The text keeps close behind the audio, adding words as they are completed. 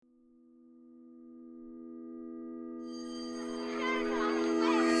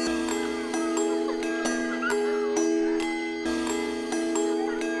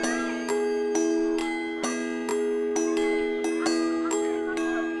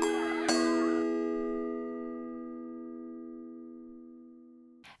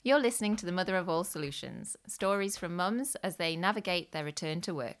You're listening to the Mother of All Solutions, stories from mums as they navigate their return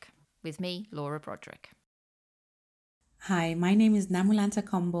to work, with me, Laura Broderick. Hi, my name is Namulanta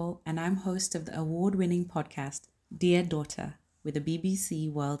Kombo, and I'm host of the award-winning podcast, Dear Daughter, with the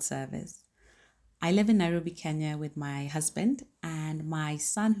BBC World Service. I live in Nairobi, Kenya with my husband and my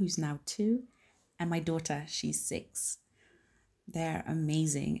son, who's now 2, and my daughter, she's 6. They're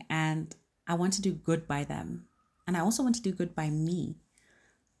amazing, and I want to do good by them. And I also want to do good by me.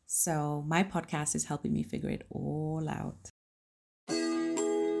 So my podcast is helping me figure it all out.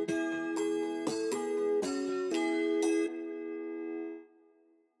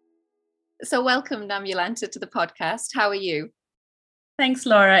 So welcome, Namulanta, to the podcast. How are you? Thanks,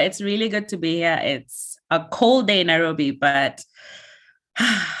 Laura. It's really good to be here. It's a cold day in Nairobi, but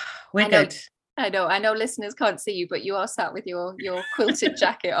we're good. I know listeners can't see you, but you are sat with your quilted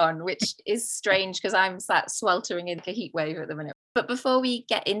jacket on, which is strange because I'm sat sweltering in a heat wave at the minute. But before we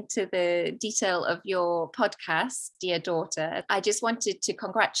get into the detail of your podcast, Dear Daughter, I just wanted to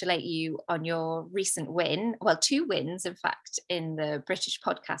congratulate you on your recent win. Well, 2 wins, in fact, in the British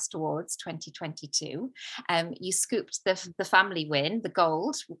Podcast Awards 2022. You scooped the family win, the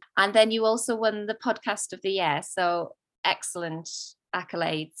gold, and then you also won the Podcast of the Year. So excellent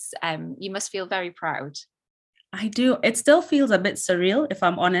accolades. You must feel very proud. I do. It still feels a bit surreal, if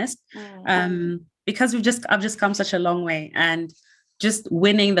I'm honest, because I've just come such a long way, and just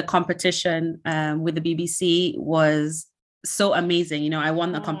winning the competition with the BBC was so amazing. You know, I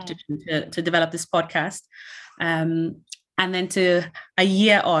won the competition to develop this podcast, and then to a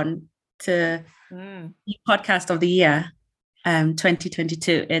year on to podcast of the year.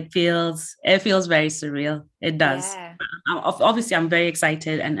 2022. It feels very surreal. It does. Yeah. Obviously, I'm very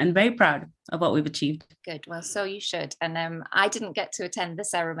excited and very proud of what we've achieved. Good. Well, so you should. And I didn't get to attend the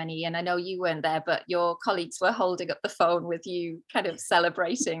ceremony, and I know you weren't there, but your colleagues were holding up the phone with you, kind of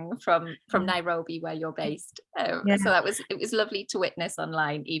celebrating from Nairobi, where you're based. So it was lovely to witness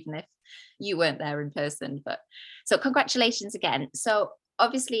online, even if you weren't there in person. But so congratulations again. So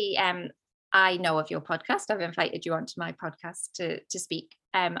obviously, I know of your podcast. I've invited you onto my podcast to speak.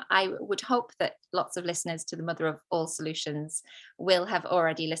 I would hope that lots of listeners to the Mother of All Solutions will have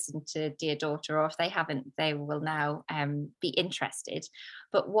already listened to Dear Daughter, or if they haven't, they will now be interested.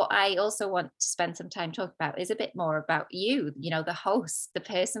 But what I also want to spend some time talking about is a bit more about you, the host, the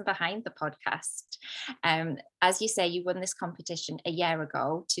person behind the podcast. As you say, you won this competition a year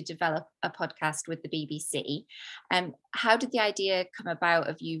ago to develop a podcast with the BBC. How did the idea come about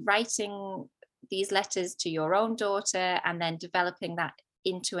of you writing these letters to your own daughter and then developing that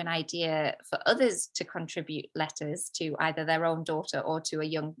into an idea for others to contribute letters to either their own daughter or to a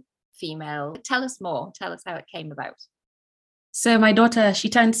young female? Tell us more. Tell us how it came about. So my daughter, she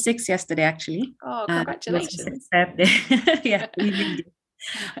turned 6 yesterday, actually. Oh, congratulations. Yeah, we did.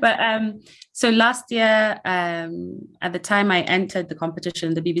 But so last year, at the time I entered the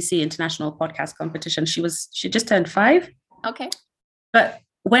competition, the BBC International Podcast Competition, she just turned 5. Okay. But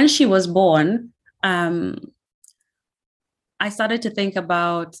when she was born, I started to think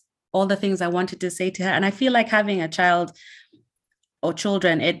about all the things I wanted to say to her. And I feel like having a child or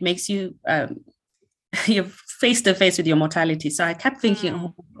children, it makes you, you're face to face with your mortality. So I kept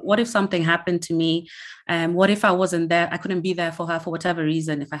thinking, what if something happened to me? What if I wasn't there? I couldn't be there for her for whatever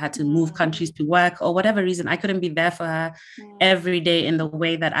reason. If I had to move countries to work or whatever reason, I couldn't be there for her every day in the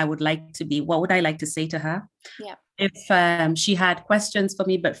way that I would like to be. What would I like to say to her? Yeah. If she had questions for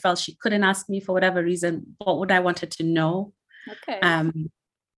me, but felt she couldn't ask me for whatever reason, what would I want her to know? Okay.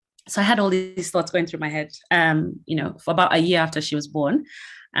 So I had all these thoughts going through my head, for about a year after she was born.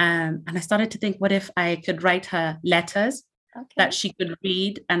 And I started to think, what if I could write her letters that she could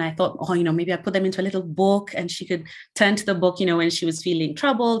read? And I thought, maybe I put them into a little book and she could turn to the book, when she was feeling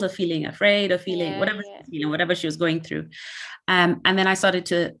troubled or feeling afraid or feeling whatever she was going through. And then I started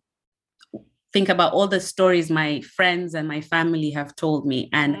to think about all the stories my friends and my family have told me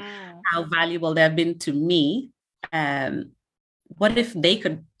and how valuable they have been to me. What if they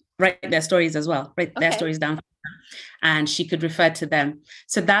could write their stories as well, write their stories down, and she could refer to them?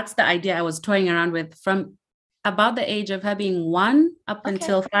 So that's the idea I was toying around with from about the age of her being 1 up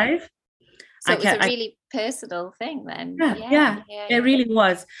until 5. So it was a really personal thing then. Yeah, it really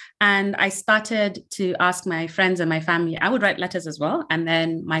was. And I started to ask my friends and my family. I would write letters as well. And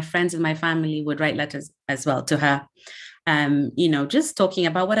then my friends and my family would write letters as well to her. Just talking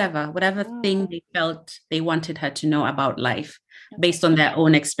about whatever thing they felt they wanted her to know about life based on their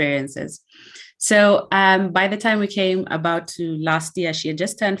own experiences. So by the time we came about to last year, she had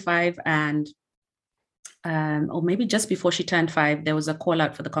just turned 5, and or maybe just before she turned 5, there was a call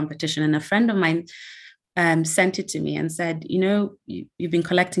out for the competition, and a friend of mine sent it to me and said, you've been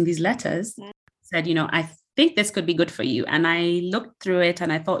collecting these letters. Said, I think this could be good for you. And I looked through it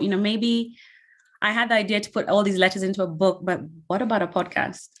and I thought, maybe I had the idea to put all these letters into a book, but what about a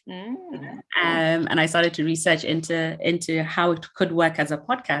podcast? And I started to research into how it could work as a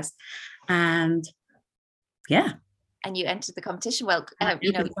podcast. And yeah. And you entered the competition. Well,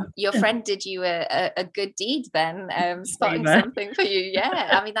 your friend did you a good deed then, spotting something for you. Yeah,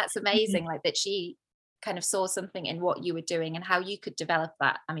 I mean, that's amazing. Like that she kind of saw something in what you were doing and how you could develop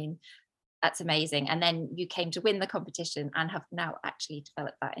that. I mean, that's amazing. And then you came to win the competition and have now actually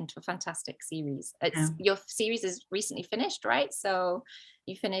developed that into a fantastic series. Your series is recently finished, right? So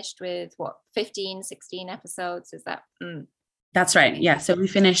you finished with 15, 16 episodes. Is that? That's right. Yeah. So we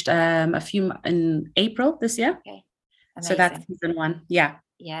finished a few in April this year. Okay. Amazing. So that's season 1. Yeah.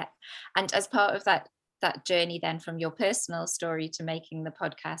 Yeah. And as part of that journey then from your personal story to making the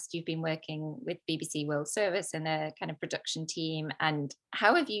podcast, you've been working with BBC World Service in a kind of production team. And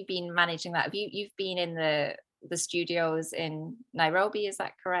how have you been managing that? You've been in the studios in Nairobi, is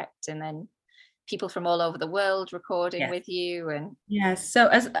that correct? And then people from all over the world recording with you. And so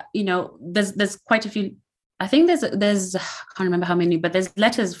as there's quite a few. I think there's I can't remember how many, but there's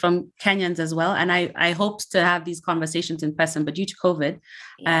letters from Kenyans as well. And I hoped to have these conversations in person, but due to COVID,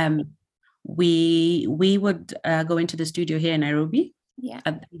 we would go into the studio here in Nairobi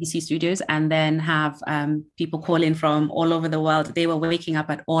at the BBC studios, and then have people call in from all over the world. They were waking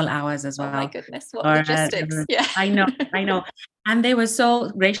up at all hours as well. Oh my goodness, what logistics. Yeah. I know. And they were so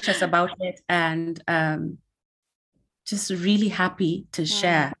gracious about it, and just really happy to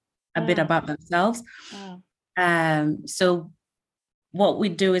share a bit about themselves. So what we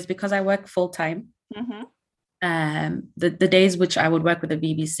do is, because I work full time, the days which I would work with the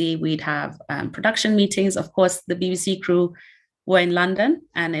BBC, we'd have production meetings. Of course, the BBC crew were in London,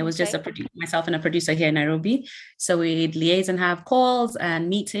 and it was just myself and a producer here in Nairobi. So we'd liaise and have calls and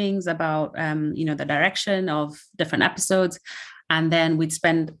meetings about the direction of different episodes, and then we'd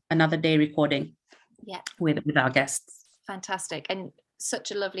spend another day recording with our guests. Fantastic. And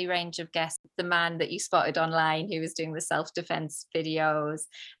such a lovely range of guests. The man that you spotted online who was doing the self-defense videos,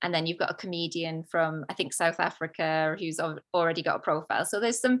 and then you've got a comedian from, I think, South Africa who's already got a profile. So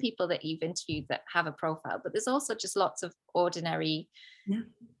there's some people that you've interviewed that have a profile, but there's also just lots of ordinary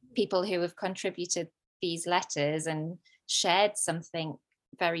people who have contributed these letters and shared something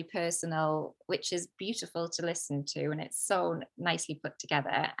very personal, which is beautiful to listen to, and it's so nicely put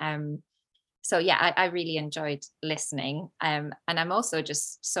together. So yeah, I really enjoyed listening. And I'm also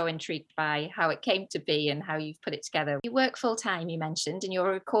just so intrigued by how it came to be and how you've put it together. You work full time, you mentioned, and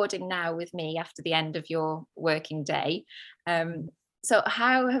you're recording now with me after the end of your working day. So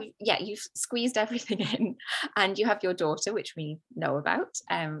you've squeezed everything in, and you have your daughter, which we know about,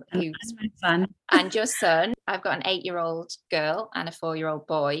 who's my son. And your son. I've got an 8-year-old girl and a 4-year-old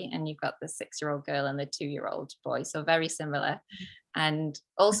boy, and you've got the 6-year-old girl and the 2-year-old boy. So very similar. And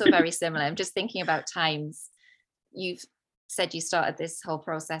also very similar. I'm just thinking about times. You've said you started this whole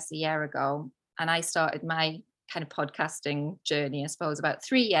process a year ago, and I started my kind of podcasting journey, I suppose, about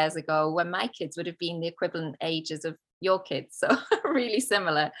 3 years ago, when my kids would have been the equivalent ages of your kids. So really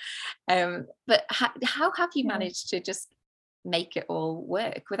similar. But how have you managed to just make it all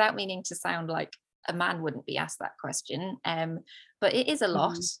work, without meaning to sound like a man wouldn't be asked that question? But it is a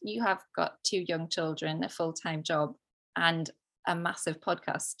lot. You have got 2 young children, a full-time job, and a massive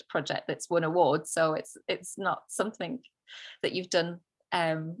podcast project that's won awards. So it's not something that you've done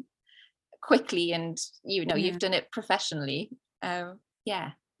quickly, and you've done it professionally.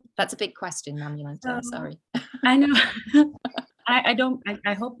 That's a big question, Namulanta. Sorry. I know.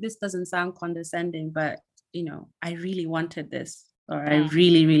 I hope this doesn't sound condescending, but I really wanted this, or I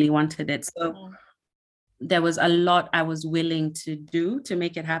really, really wanted it. So there was a lot I was willing to do to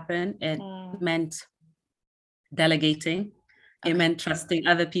make it happen. It meant delegating. It meant trusting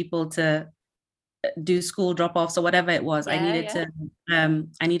other people to do school drop-offs or whatever it was. I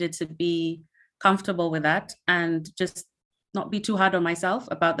needed to be comfortable with that, and just not be too hard on myself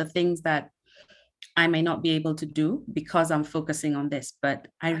about the things that I may not be able to do because I'm focusing on this. But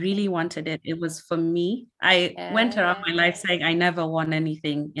I really wanted it. It was for me. I went around my life saying I never won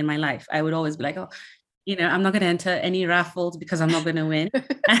anything in my life. I would always be like, I'm not going to enter any raffles because I'm not going to win.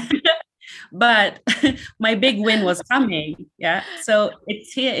 But my big win was coming. Yeah. So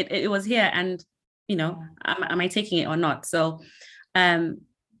it's here. It was here. And, am I taking it or not? So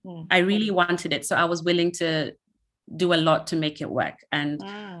I really wanted it. So I was willing to do a lot to make it work. And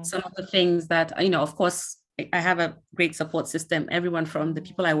some of the things that, of course, I have a great support system, everyone from the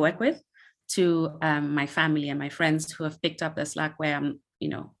people I work with to my family and my friends who have picked up the slack where I'm,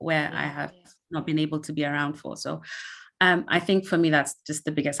 where I have not been able to be around for. So I think for me, that's just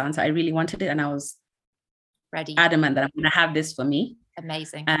the biggest answer. I really wanted it, and I was ready, adamant that I'm going to have this for me.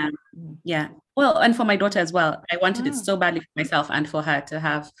 Amazing. Yeah. Well, and for my daughter as well. I wanted it so badly for myself and for her to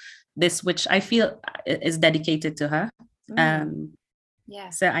have this, which I feel is dedicated to her. Yeah.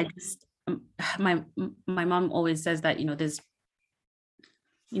 So I just, my mom always says that, there's,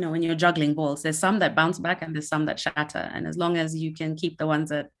 when you're juggling balls, there's some that bounce back and there's some that shatter. And as long as you can keep the ones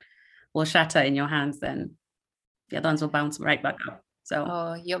that will shatter in your hands, then the other ones will bounce right back up. So,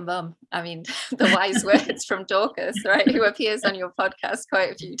 oh, your mum. I mean, the wise words from Dorcas, right? Who appears on your podcast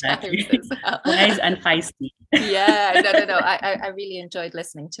quite a few times as well. Wise and feisty. Yeah, no. I really enjoyed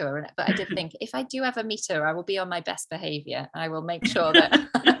listening to her. But I did think, if I do ever meet her, I will be on my best behavior. I will make sure that...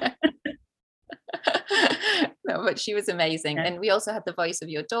 No, but she was amazing. Yeah. And we also had the voice of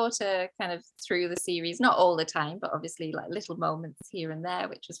your daughter kind of through the series, not all the time, but obviously like little moments here and there,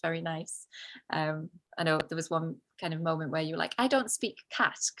 which was very nice. I know there was one kind of moment where you were like, I don't speak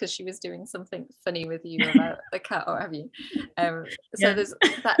cat, because she was doing something funny with you about the cat, or have you? So there's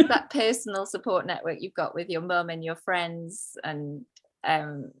that personal support network you've got with your mum and your friends and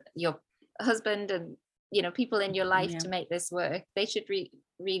your husband and people in your life to make this work. They should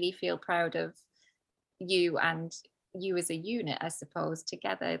really feel proud of you and you as a unit, I suppose.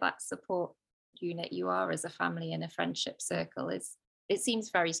 Together, that support unit you are as a family and a friendship circle it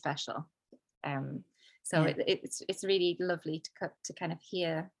seems very special. It's really lovely to kind of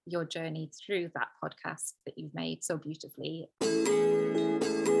hear your journey through that podcast that you've made so beautifully.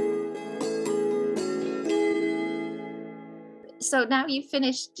 So now you've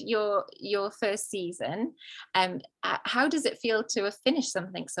finished your first season. How does it feel to have finished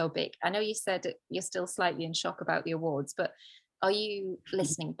something so big? I know you said you're still slightly in shock about the awards, but are you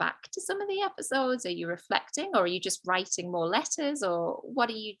listening back to some of the episodes? Are you reflecting, or are you just writing more letters, or what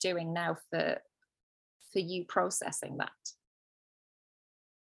are you doing now for you processing that?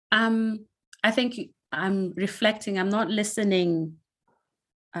 I think I'm reflecting. I'm not listening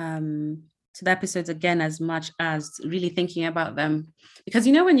to the episodes again as much as really thinking about them, because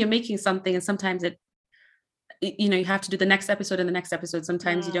when you're making something and sometimes you have to do the next episode and the next episode,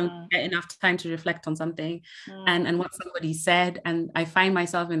 sometimes you don't get enough time to reflect on something and what somebody said, and I find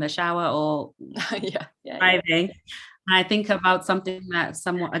myself in the shower or driving. I think about something that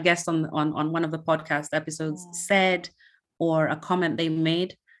a guest on one of the podcast episodes said, or a comment they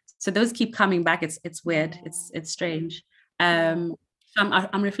made. So those keep coming back. It's weird. It's strange. I'm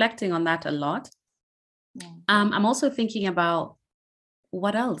reflecting on that a lot. I'm also thinking about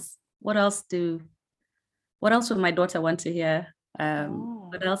what else would my daughter want to hear?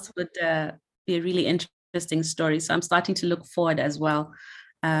 What else would be a really interesting story? So I'm starting to look forward as well.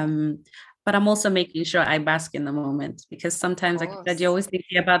 But I'm also making sure I bask in the moment, because sometimes, like I said, you're always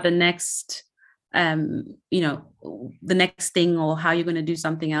thinking about the next, the next thing or how you're going to do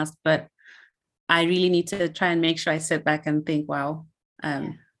something else. But I really need to try and make sure I sit back and think, wow.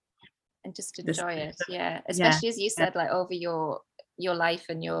 And just enjoy it. Especially as you said, like over your life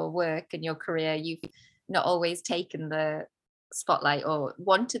and your work and your career, you've not always taken the spotlight or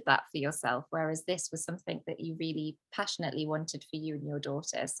wanted that for yourself, whereas this was something that you really passionately wanted for you and your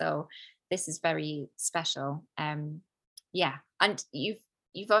daughter. So this is very special. And you've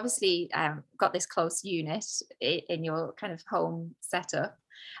obviously got this close unit in your kind of home setup,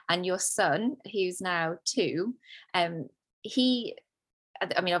 and your son, who's now 2,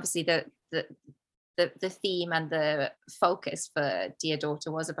 obviously the theme and the focus for Dear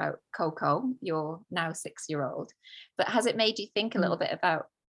Daughter was about Coco, your now 6-year-old. But has it made you think a little bit about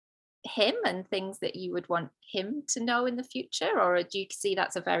him and things that you would want him to know in the future? Or do you see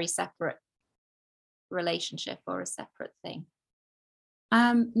that's a very separate relationship or a separate thing?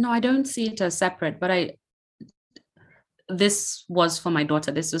 No, I don't see it as separate, but this was for my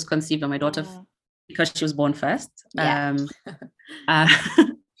daughter. This was conceived by my daughter because she was born first.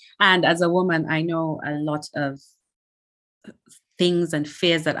 And as a woman, I know a lot of things and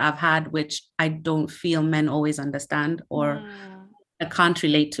fears that I've had, which I don't feel men always understand or I can't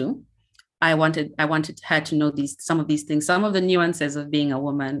relate to. I wanted her to know some of these things, some of the nuances of being a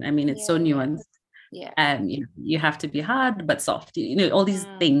woman. I mean, it's so nuanced. You have to be hard but soft. All these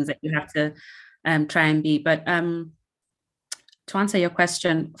things that you have to try and be. But to answer your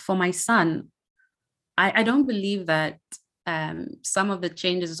question, for my son, I don't believe that some of the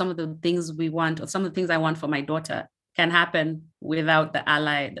changes, some of the things we want, or some of the things I want for my daughter can happen without the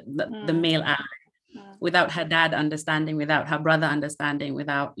ally, the male ally, without her dad understanding, without her brother understanding,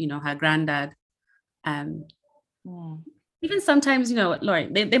 without, her granddad. Even sometimes, Laurie,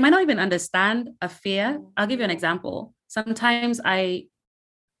 they might not even understand a fear. I'll give you an example. Sometimes I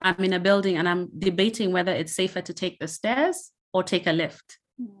I'm in a building and I'm debating whether it's safer to take the stairs or take a lift.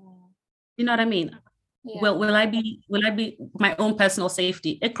 You know what I mean? Yeah. Will I be my own personal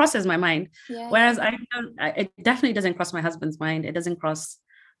safety? It crosses my mind. Whereas it definitely doesn't cross my husband's mind. It doesn't cross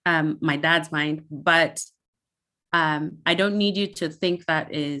my dad's mind. But I don't need you to think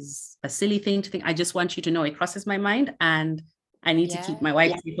that is a silly thing to think. I just want you to know it crosses my mind, and I need to keep my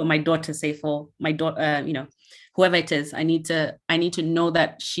wife safe or my daughter safe or my daughter, whoever it is. I need to know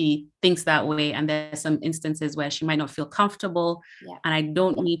that she thinks that way. And there's some instances where she might not feel comfortable, and I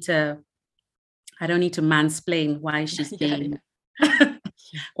don't need to mansplain why she's being,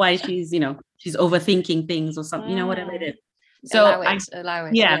 why she's, she's overthinking things or something, whatever it is. So allow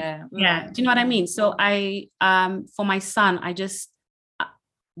it. Yeah. Do you know what I mean? So for my son,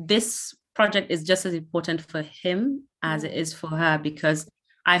 this project is just as important for him as it is for her, because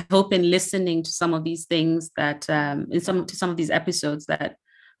I hope in listening to some of these things that to some of these episodes that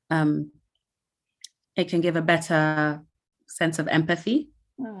it can give a better sense of empathy.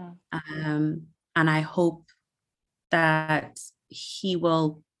 And I hope that it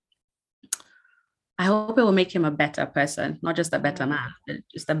will make him a better person, not just a better man, but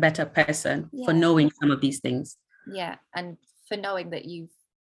just a better person for knowing some of these things. Yeah, and for knowing that you've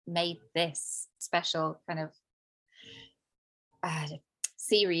made this special kind of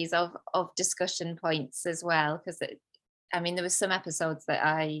series of discussion points as well. Because there was some episodes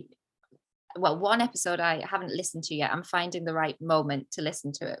that one episode I haven't listened to yet. I'm finding the right moment to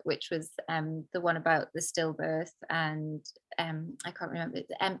listen to it, which was the one about the stillbirth and I can't remember,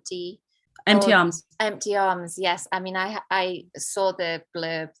 the empty arms. Empty arms, yes. I saw the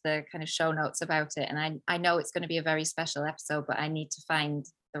blurb, the kind of show notes about it, and I know it's going to be a very special episode, but I need to find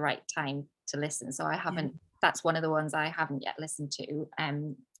the right time to listen. So I haven't. That's one of the ones I haven't yet listened to.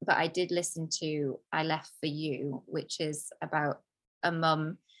 But I did listen to I Left for You, which is about a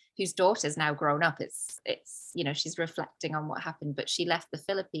mum whose daughter's now grown up. It's she's reflecting on what happened, but she left the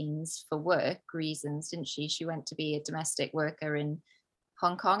Philippines for work reasons, didn't she? She went to be a domestic worker in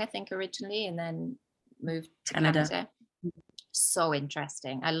Hong Kong, I think, originally, and then moved to Canada. So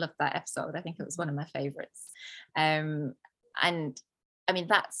interesting. I loved that episode. I think it was one of my favorites. And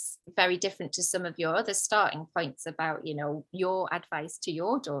that's very different to some of your other starting points about, your advice to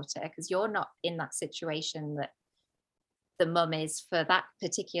your daughter, because you're not in that situation that the mum is for that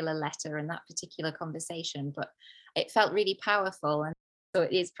particular letter and that particular conversation, but it felt really powerful. And so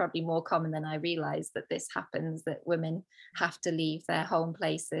it is probably more common than I realized that this happens, that women have to leave their home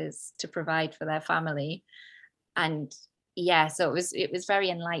places to provide for their family. And so it was very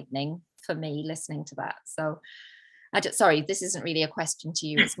enlightening for me listening to that. So sorry, this isn't really a question to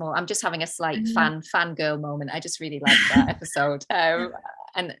you. It's more, I'm just having a slight fangirl moment. I just really liked that episode.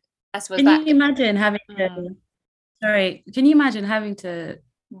 And I suppose Can you imagine having to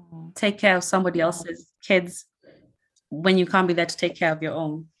take care of somebody else's kids when you can't be there to take care of your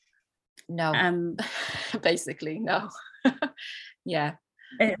own? No. Basically, no. Yeah.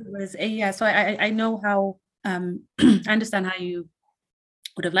 It was so I know how I understand how you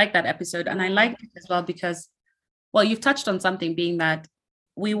would have liked that episode, and I liked it as well because, well, you've touched on something, being that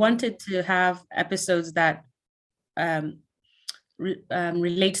we wanted to have episodes that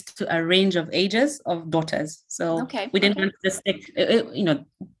relate to a range of ages of daughters. So we didn't want to stick,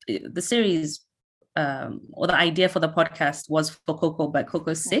 the series or the idea for the podcast was for Coco, but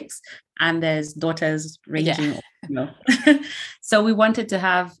Coco's 6 and there's daughters ranging, So we wanted to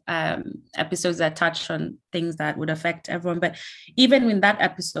have episodes that touch on things that would affect everyone. But even in that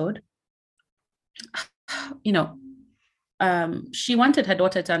episode, she wanted her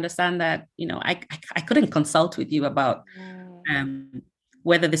daughter to understand that, I couldn't consult with you about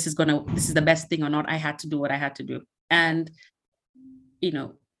whether this is the best thing or not. I had to do what I had to do. And,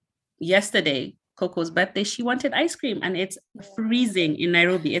 yesterday, Coco's birthday, she wanted ice cream, and it's freezing in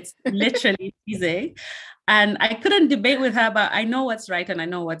Nairobi. It's literally freezing. And I couldn't debate with her, but I know what's right and I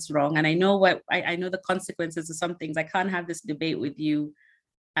know what's wrong. And I know I know the consequences of some things. I can't have this debate with you.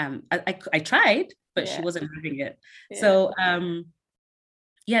 I tried, but she wasn't having it. So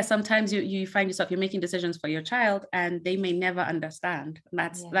sometimes you find yourself, you're making decisions for your child and they may never understand.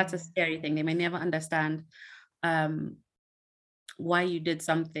 That's a scary thing. They may never understand why you did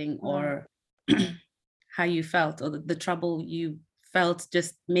something or how you felt, or the trouble you felt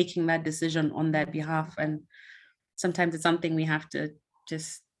just making that decision on their behalf. And sometimes it's something we have to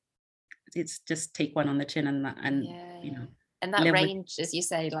just take one on the chin and and that range, as you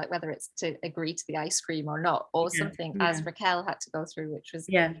say, like whether it's to agree to the ice cream or not, or something as Raquel had to go through, which was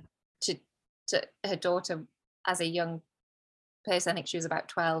to her daughter as a young person. I think she was about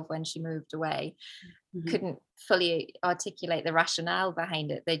 12 when she moved away. couldn't fully articulate the rationale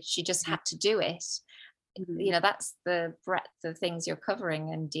behind it. She just had to do it. Mhm. That's the breadth of things you're covering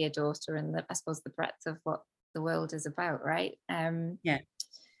in Dear Daughter, and I suppose the breadth of what the world is about, right? Yeah.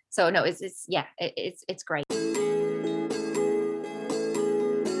 So no, it's yeah, it's great.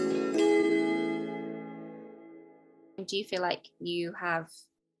 Do you feel like you have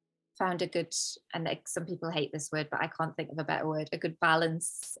found a good, and like some people hate this word, but I can't think of a better word, a good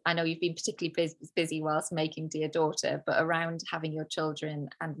balance? I know you've been particularly busy whilst making Dear Daughter, but around having your children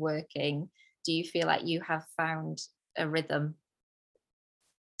and working, do you feel like you have found a rhythm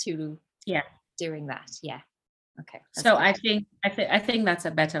to Yeah. doing that? Yeah. Okay. That's So good. I think that's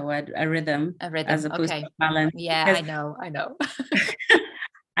a better word, a rhythm, A as rhythm. opposed to Okay. balance, Yeah, because I know. I know.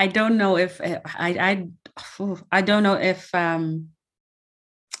 I don't know if I don't know if I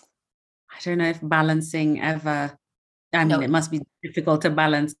don't know if balancing ever. I mean, No. it must be difficult to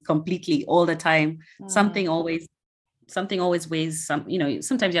balance completely all the time. Mm, Something always weighs some,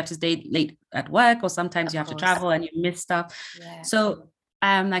 sometimes you have to stay late at work, or sometimes of you have to course. travel and you miss stuff. Yeah. So,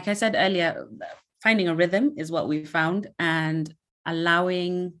 like I said earlier, finding a rhythm is what we found, and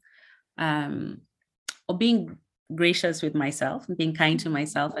allowing, or being gracious with myself and being kind to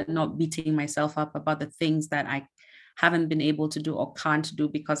myself, and not beating myself up about the things that I haven't been able to do or can't do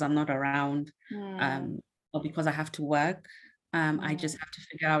because I'm not around, Mm, um, or because I have to work. I just mm. have to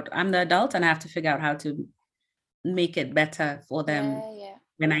figure out, I'm the adult, and I have to figure out how to make it better for them Yeah, yeah,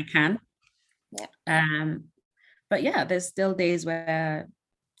 when I can. yeah. Um, but yeah, there's still days where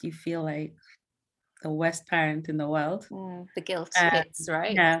you feel like the worst parent in the world. The guilt Um, hits,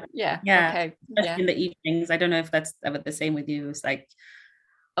 right? yeah, Yeah. yeah, Okay. especially Yeah. in the evenings. I don't know if that's ever the same with you. It's like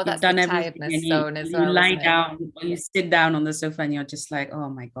Oh, you've that's the done everything, and tiredness you zone as you well, lie isn't it? down or you sit down on the sofa, and you're just like, oh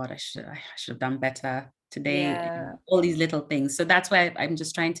my God, I should have done better today. Yeah. All these little things. So that's why I'm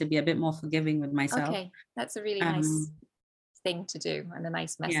just trying to be a bit more forgiving with myself. Okay. That's a really nice Um, thing to do, and a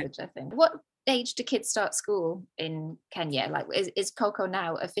nice yeah. message, I think. What age do kids start school in Kenya? Like, is Coco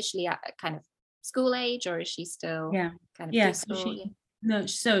now officially at a kind of school age, or is she still Yeah. kind of Yeah. So preschool? Yeah. no,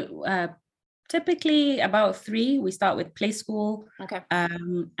 so typically about 3, we start with play school. Okay.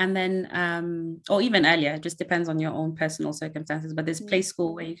 And then, or even earlier, it just depends on your own personal circumstances. But there's play Mm.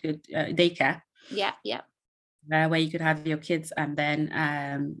 school where you could, daycare, Yeah. Yeah. where you could have your kids and then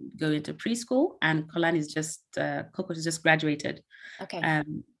go into preschool. And Coco is just graduated, Okay.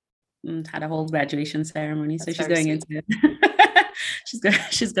 um, and had a whole graduation ceremony. So That's she's very going sweet. into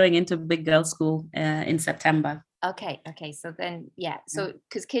she's going into big girl school in September. Okay, okay. So then, yeah. Yeah. So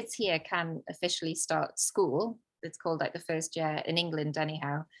because kids here can officially start school, it's called like the first year in England,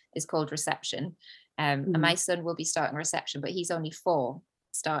 anyhow, is called reception. And my Mhm. son will be starting reception, but he's only 4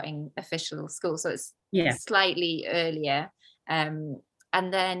 starting official school, so it's Yeah. slightly earlier. Um,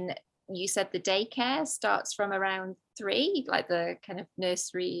 and then you said the daycare starts from around 3, like the kind of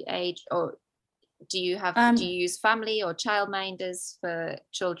nursery age, or do Um, you use family or childminders for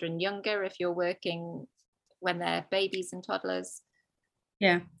children younger if you're working when they're babies and toddlers?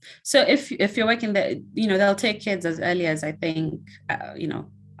 Yeah. So if you're working there, they'll take kids as early as, I think,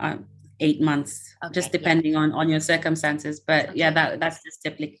 8 months, just Okay, yeah. depending on your circumstances. But yeah, Okay. that's just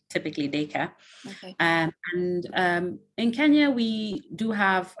typically daycare. Okay. And in Kenya, we do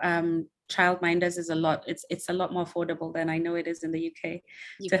have childminders. It's a lot more affordable than I know it is in the UK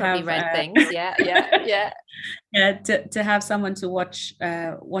You've to probably have read things. Yeah, yeah, yeah. yeah, to have someone to watch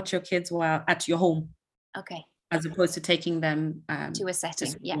your kids while at your home, Okay. as opposed to taking them To a to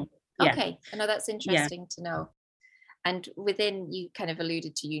setting. Yeah. school. Yeah. Okay. I know that's Yeah. interesting to know. And within, you kind of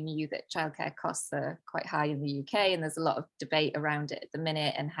alluded to, you knew that childcare costs are quite high in the UK, and there's a lot of debate around it at the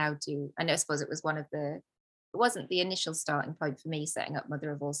minute. And I know, I suppose it was it wasn't the initial starting point for me setting up Mother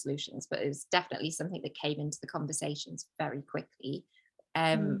of All Solutions, but it was definitely something that came into the conversations very quickly.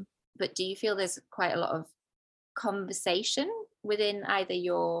 Um, Mm. but do you feel there's quite a lot of conversation within either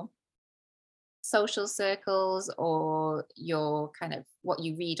your social circles or your kind of what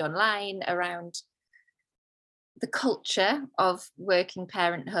you read online around the culture of working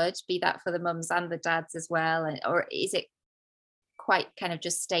parenthood, be that for the mums and the dads as well? Or is it quite kind of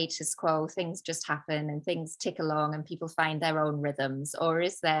just status quo? Things just happen and things tick along and people find their own rhythms? Or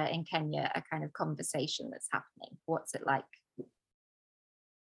is there in Kenya a kind of conversation that's happening? What's it like?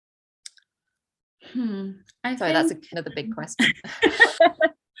 Hmm. I Sorry, that's think another big question.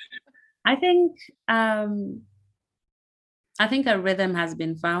 I think I think a rhythm has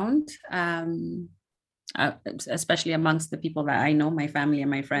been found, especially amongst the people that I know, my family and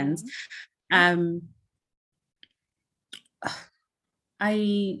my friends. Mm, Um,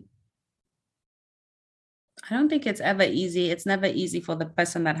 I I don't think it's ever easy. It's never easy for the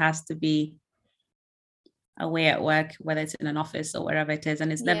person that has to be away at work, whether it's in an office or wherever it is.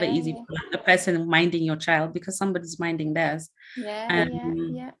 And it's never easy for the person minding your child because somebody's minding theirs.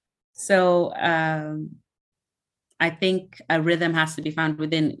 So I think a rhythm has to be found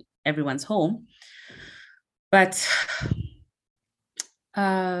within everyone's home. But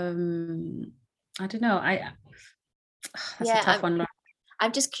I don't know. That's a tough one.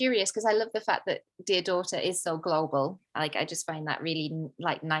 I'm just curious because I love the fact that Dear Daughter is so global. Like, I just find that really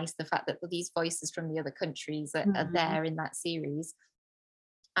like nice, the fact that these voices from the other countries are there in that series.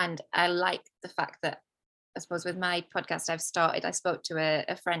 And I like the fact that, I suppose with my podcast I spoke to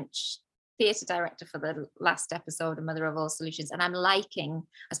a French theatre director for the last episode of Mother of All Solutions, and I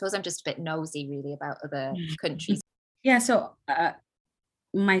suppose I'm just a bit nosy really about other countries. Yeah, so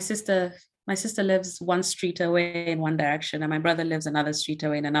my sister lives one street away in one direction, and my brother lives another street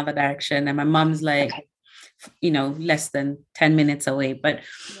away in another direction, and my mom's like, less than 10 minutes away. But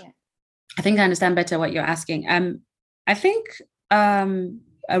I think I understand better what you're asking. I think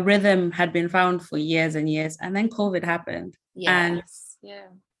a rhythm had been found for years and years, and then COVID happened.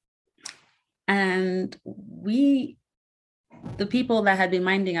 And we, the people that had been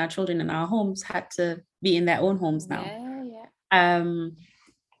minding our children in our homes, had to be in their own homes now.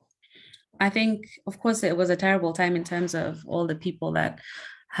 I think, of course, it was a terrible time in terms of all the people that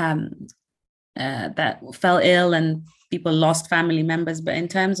fell ill and people lost family members. But in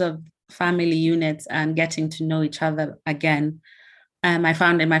terms of family units and getting to know each other again, I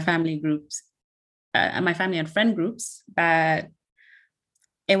found in my family groups, my family and friend groups, that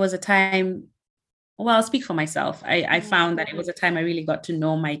it was a time. Well, I'll speak for myself. I found that it was a time I really got to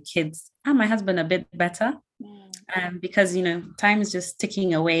know my kids and my husband a bit better. Because, time is just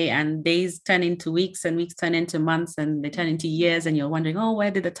ticking away, and days turn into weeks, and weeks turn into months, and they turn into years, and you're wondering,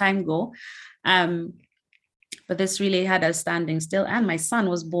 where did the time go? But this really had us standing still. And my son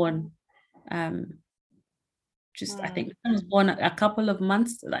was born, I think my son was born a couple of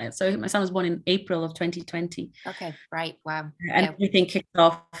months. So my son was born in April of 2020. Okay, right. Wow. And everything kicked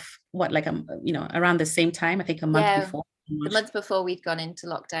off, around the same time, I think a month before. The month before we'd gone into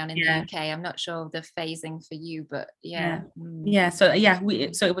lockdown in the UK. I'm not sure the phasing for you, but So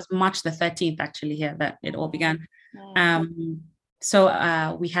it was March the 13th actually here that it all began.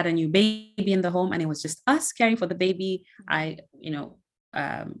 So we had a new baby in the home, and it was just us caring for the baby. It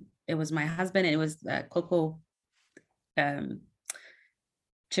was my husband, and it was Coco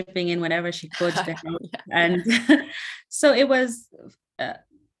chipping in whenever she could. And so it was,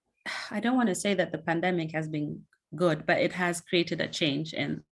 I don't want to say that the pandemic has been good, but it has created a change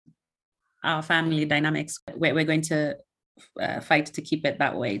in our family dynamics. We're going to fight to keep it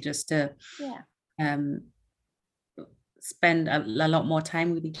that way, just to spend a lot more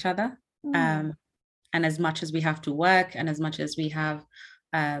time with each other. And as much as we have to work, and as much as we have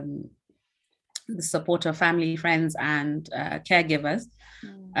the support of family, friends, and caregivers,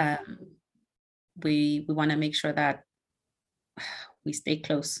 we want to make sure that we stay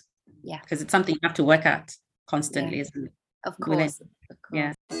close. Because it's something you have to work at constantly, isn't it? Of course.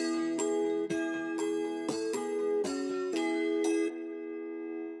 Yeah.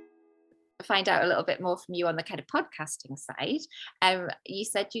 Find out a little bit more from you on the kind of podcasting side. You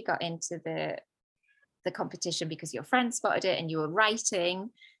said you got into the competition because your friend spotted it and you were writing,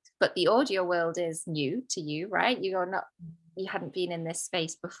 but the audio world is new to you, right? You hadn't been in this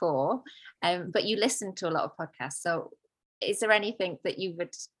space before, but you listen to a lot of podcasts. So is there anything that you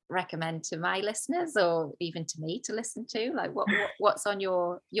would recommend to my listeners, or even to me, to listen to? Like what's on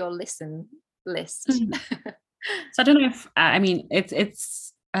your listen list? So I don't know if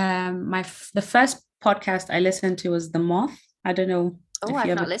it's the first podcast I listened to was The Moth. I don't know.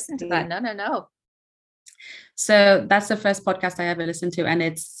 I've not listened to that. No. So that's the first podcast I ever listened to, and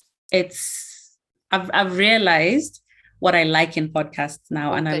I've realized what I like in podcasts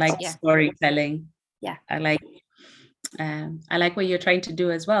now, and I like storytelling. I like what you're trying to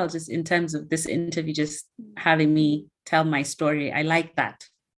do as well, just in terms of this interview, just having me tell my story. I like that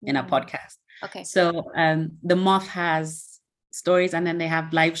in a podcast. Okay. So The Moth has stories, and then they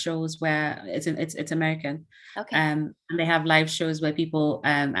have live shows where it's American. Okay. And they have live shows where people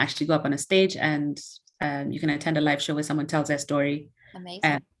actually go up on a stage, and you can attend a live show where someone tells their story.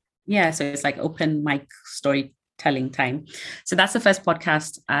 Amazing. So it's like open mic storytelling time. So that's the first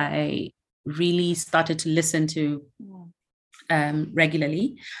podcast I really started to listen to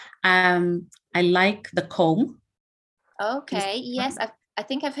regularly. I like The Comb. Okay. Yes, I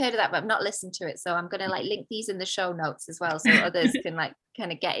think I've heard of that, but I've not listened to it. So I'm going to link these in the show notes as well, so others can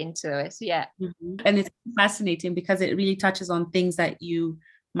kind of get into it. Yeah. Mm-hmm. And it's fascinating because it really touches on things that you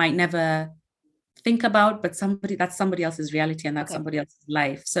might never think about, but that's somebody else's reality, and that's somebody else's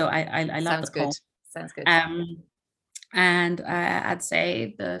life. So I love The Comb. Sounds good. And I'd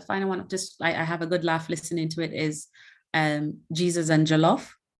say the final one, just I have a good laugh listening to it, is Jesus and Jollof.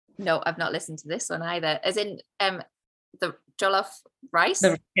 No, I've not listened to this one either. As in the jollof rice?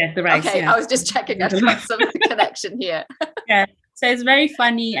 The rice. Okay, yeah. I was just checking. I've got some connection here. Yeah. So it's very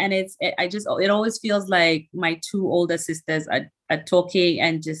funny, and it always feels like my two older sisters are talking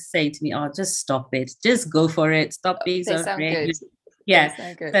and just saying to me, "Oh, just stop it, just go for it, stop being so afraid." Yeah.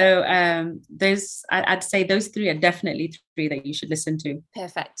 So I'd say those three are definitely three that you should listen to.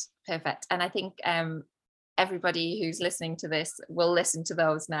 Perfect. And I think everybody who's listening to this will listen to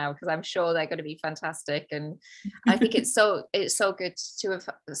those now, because I'm sure they're going to be fantastic. And I think it's so good to have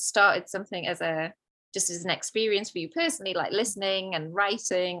started something as an experience for you personally, like listening and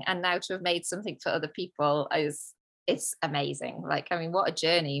writing, and now to have made something for other people it's amazing. Like, I mean, what a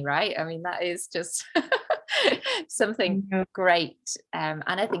journey, right? I mean, that is just something great. And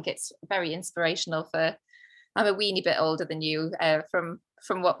I think it's very inspirational I'm a weeny bit older than you,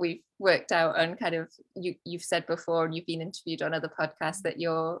 from what we've worked out on kind of, you've said before, and you've been interviewed on other podcasts, that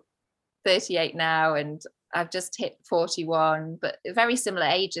you're 38 now, and I've just hit 41, but very similar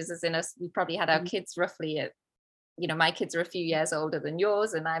ages, as in us. We probably had our kids roughly at, my kids are a few years older than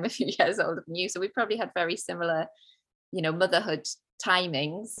yours, and I'm a few years older than you. So we probably had very similar, motherhood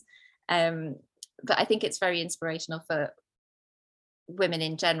timings. But I think it's very inspirational for women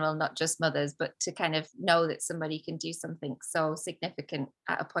in general, not just mothers, but to kind of know that somebody can do something so significant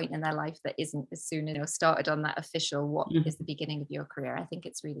at a point in their life that isn't as soon, started on that official, what is the beginning of your career. I think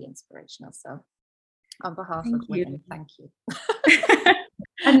it's really inspirational. So on behalf of women, thank you.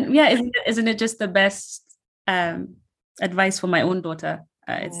 And yeah, isn't it just the best advice for my own daughter?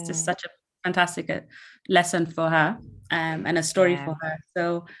 It's just such a fantastic lesson for her, and a story for her.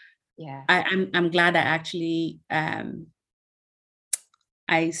 So yeah, I'm glad I actually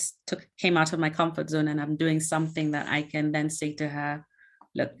came out of my comfort zone, and I'm doing something that I can then say to her,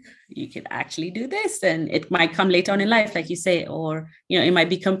 look, you could actually do this, and it might come later on in life, like you say, or it might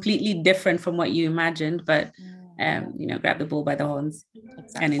be completely different from what you imagined, but grab the bull by the horns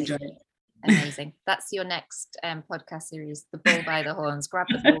and enjoy it. Amazing. That's your next podcast series, The Bull by the Horns. Grab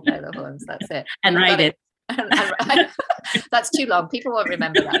the bull by the horns. That's it. And write it. That's too long. People won't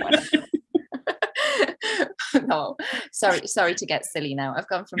remember that one. No, sorry to get silly now. I've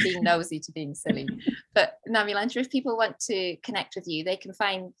gone from being nosy to being silly. But Namalanta, if people want to connect with you, they can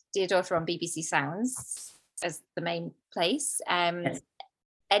find Dear Daughter on BBC Sounds as the main place. Yes.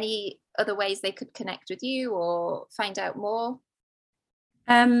 Any other ways they could connect with you or find out more?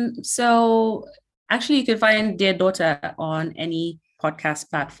 So actually you can find Dear Daughter on any podcast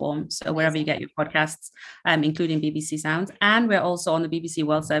platform. So amazing. Wherever you get your podcasts, including BBC Sounds. And we're also on the BBC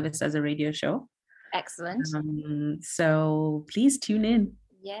World Service as a radio show. Excellent. So please tune in.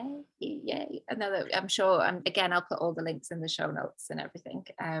 Yay. I'm sure, again, I'll put all the links in the show notes and everything.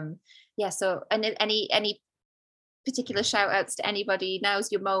 So, and any particular shout outs to anybody?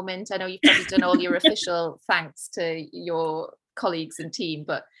 Now's your moment. I know you've probably done all your official thanks to your colleagues and team,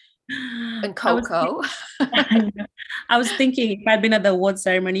 and Coco. I was thinking, if I'd been at the award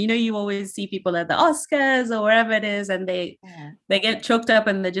ceremony, you always see people at the Oscars or wherever it is, and they get choked up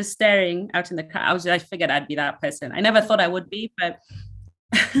and they're just staring out in the crowd. I figured I'd be that person. I never thought I would be, but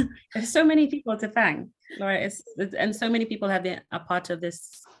there's so many people to thank, Laura. And so many people have been a part of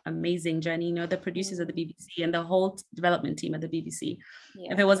this amazing journey. The producers of the BBC and the whole development team at the BBC.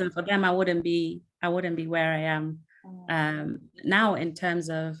 If it wasn't for them, I wouldn't be where I am now in terms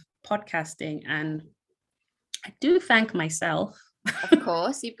of podcasting. And I do thank myself. Of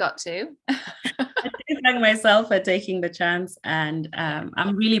course, you've got to. I do thank myself for taking the chance, and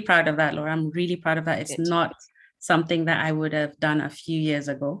I'm really proud of that, Laura. I'm really proud of that. It's not something that I would have done a few years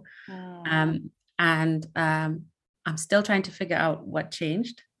ago. And I'm still trying to figure out what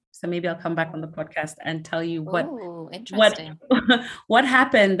changed. So maybe I'll come back on the podcast and tell you what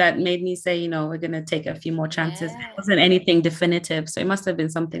happened that made me say, we're going to take a few more chances. It wasn't anything definitive. So it must have been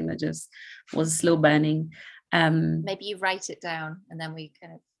something that just was slow burning. Maybe you write it down and then we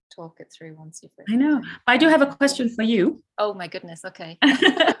kind of talk it through once you've written. I know. But I do have a question for you. Oh my goodness. Okay.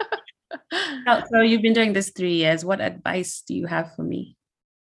 So you've been doing this 3 years. What advice do you have for me?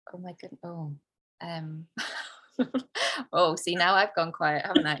 Oh my goodness. See, now I've gone quiet,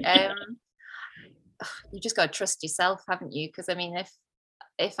 haven't I? You just got to trust yourself, haven't you? Because I mean,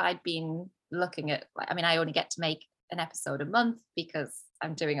 if I'd been looking at, I only get to make an episode a month because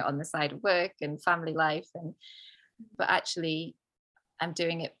I'm doing it on the side of work and family life, but actually I'm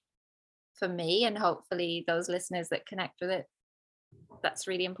doing it for me, and hopefully those listeners that connect with it, that's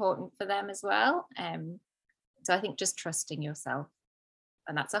really important for them as well. So I think just trusting yourself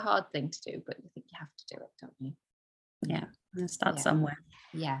And that's a hard thing to do, but you think you have to do it, don't you? Yeah, start somewhere.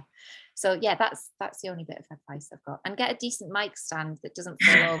 Yeah. So yeah, that's the only bit of advice I've got. And get a decent mic stand that doesn't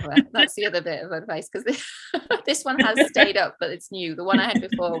fall over. That's the other bit of advice, because this one has stayed up, but it's new. The one I had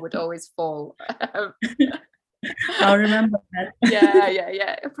before would always fall. I'll remember that.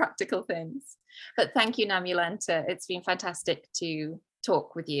 Yeah. Practical things. But thank you, Namulanta. It's been fantastic to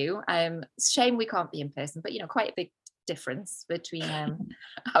talk with you. Shame we can't be in person, but quite a big difference between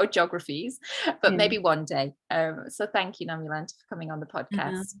our geographies, but maybe one day. So thank you, Namulanta, for coming on the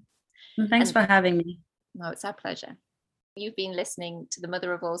podcast. Thanks for having me. No, it's our pleasure. You've been listening to the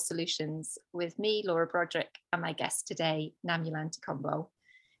Mother of All Solutions with me, Laura Broderick, and my guest today, Namulanta Kombo.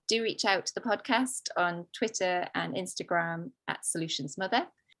 Do reach out to the podcast on Twitter and Instagram at Solutions Mother.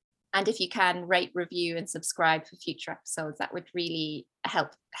 And if you can, rate, review, and subscribe for future episodes. That would really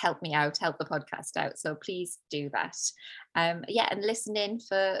help me out, help the podcast out. So please do that. And listen in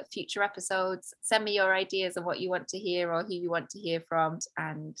for future episodes. Send me your ideas of what you want to hear or who you want to hear from.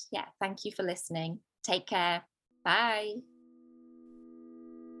 And thank you for listening. Take care. Bye.